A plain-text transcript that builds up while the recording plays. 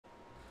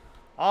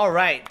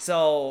Alright,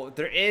 so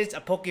there is a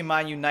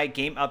Pokemon Unite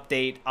game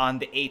update on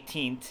the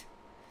 18th.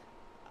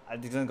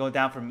 It's gonna go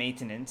down for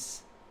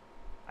maintenance,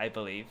 I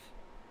believe.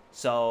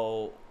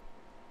 So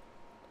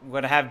we're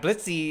gonna have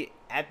Blitzy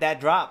at that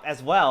drop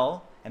as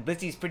well. And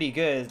Blitzy's pretty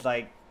good. It's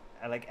like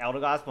I like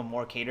Eldegoss, but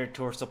more catered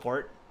towards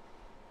support.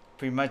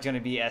 Pretty much gonna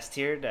be S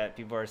tier that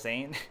people are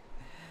saying.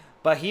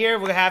 But here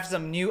we'll have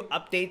some new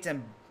updates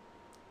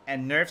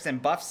and nerfs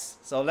and buffs.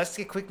 So let's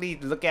quickly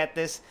look at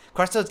this.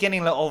 Crustle is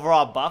getting the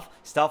overall buff.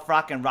 Stealth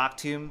Rock and Rock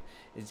Tomb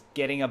is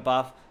getting a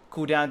buff.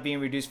 Cooldown being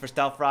reduced for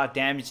Stealth Rock.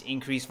 Damage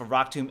increase for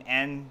Rock Tomb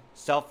and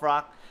Stealth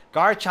Rock.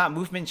 Garchomp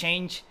movement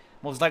change.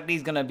 Most likely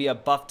is going to be a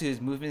buff to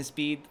his movement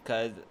speed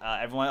because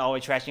everyone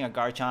always trashing a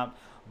Garchomp.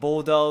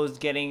 Bulldoze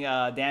getting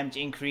a damage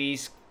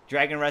increase.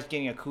 Dragon Rush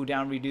getting a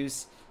cooldown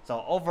reduce.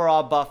 So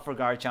overall buff for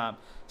Garchomp.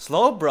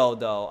 Slowbro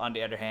though, on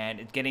the other hand,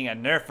 is getting a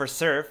nerf for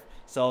Surf.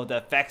 So the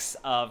effects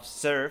of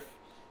Surf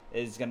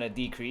is going to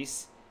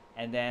decrease.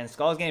 And then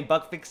Skull is getting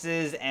bug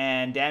fixes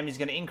and damage is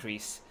going to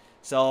increase.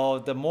 So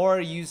the more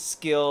used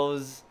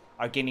skills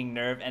are getting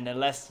nerfed and the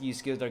less used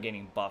skills are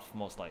getting buffed,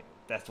 most likely.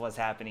 That's what's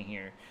happening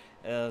here.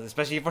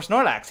 Especially for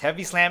Snorlax.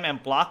 Heavy Slam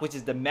and Block, which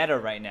is the meta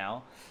right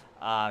now.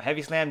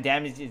 Heavy Slam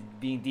damage is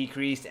being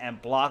decreased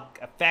and Block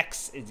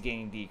effects is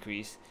getting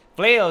decreased.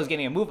 Flail is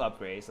getting a move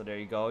upgrade, so there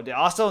you go. They're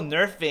also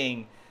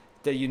nerfing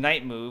the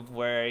Unite move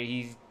where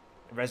he's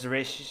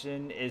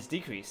Resurrection is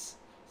decreased,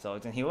 so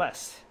it's gonna heal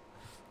less.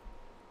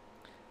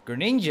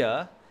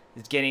 Greninja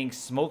is getting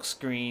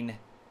Smokescreen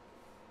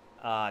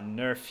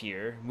nerf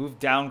here, move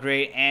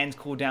downgrade and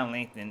cooldown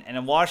lengthen, and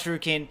then Water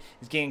Shuriken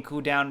is getting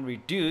cooldown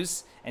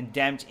reduced and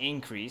damage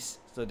increase,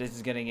 so this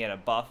is gonna get a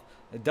buff.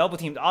 The Double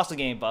Team is also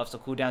getting buffed, so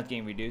cooldown is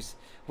getting reduced.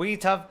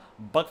 Wigglytuff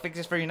bug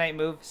fixes for Unite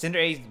move.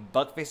 Cinderace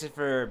bug fixes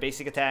for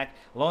basic attack.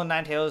 Lone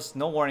Ninetales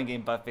no warning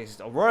getting bug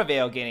fixes. Aurora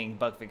Veil getting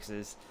bug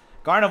fixes.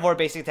 Gardevoir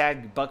basic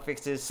attack bug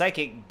fixes.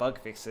 Psychic bug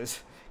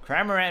fixes.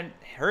 Cramorant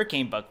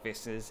Hurricane bug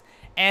fixes.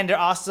 And they're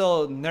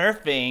also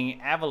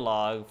nerfing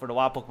Avalog for the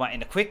wild Pokemon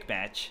in the quick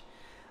match.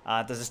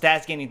 Does the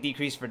stats getting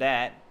decreased for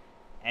that?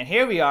 And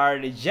here we are.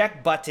 The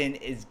eject button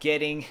is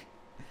getting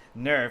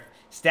nerfed.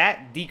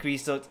 Stat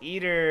decrease, so it's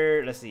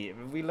either, let's see, if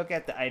we look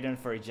at the item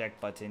for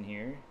eject button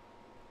here.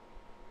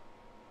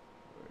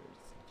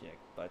 Where's eject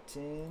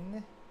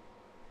button?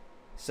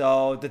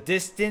 So the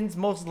distance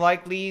most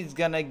likely is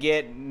gonna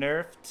get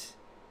nerfed.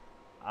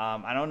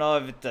 I don't know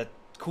if the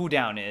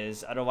cooldown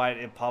is, otherwise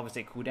it'll probably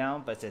say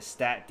cooldown, but it says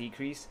stat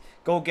decrease.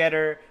 Go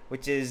Getter,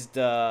 which is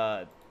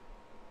the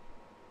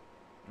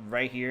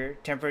right here,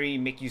 temporarily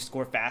make you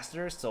score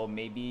faster, so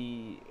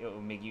maybe it will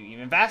make you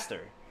even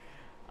faster.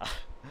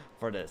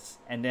 For this.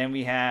 And then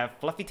we have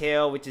Fluffy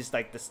Tail, which is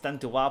like the stun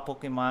to wild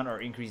Pokemon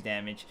or increased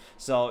damage.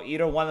 So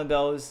either one of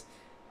those,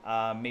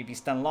 maybe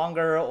stun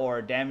longer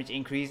or damage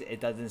increase. It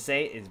doesn't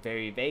say. It's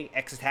very vague.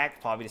 X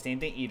attack, probably the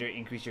same thing. Either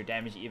increase your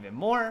damage even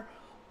more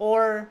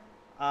or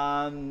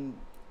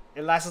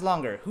it lasts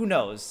longer. Who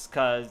knows?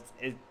 Because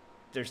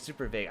they're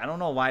super vague. I don't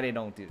know why they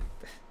don't do it.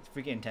 It's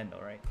freaking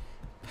Nintendo, right?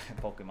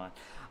 Pokemon.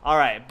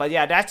 Alright, but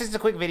yeah, that's just a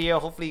quick video.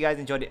 Hopefully you guys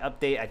enjoyed the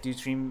update. I do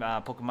stream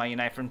Pokemon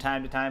Unite from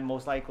time to time,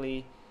 most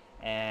likely.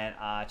 And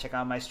check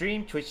out my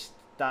stream,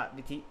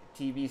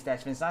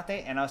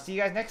 twitch.tv/Vinsante. And I'll see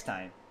you guys next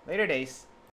time. Later days.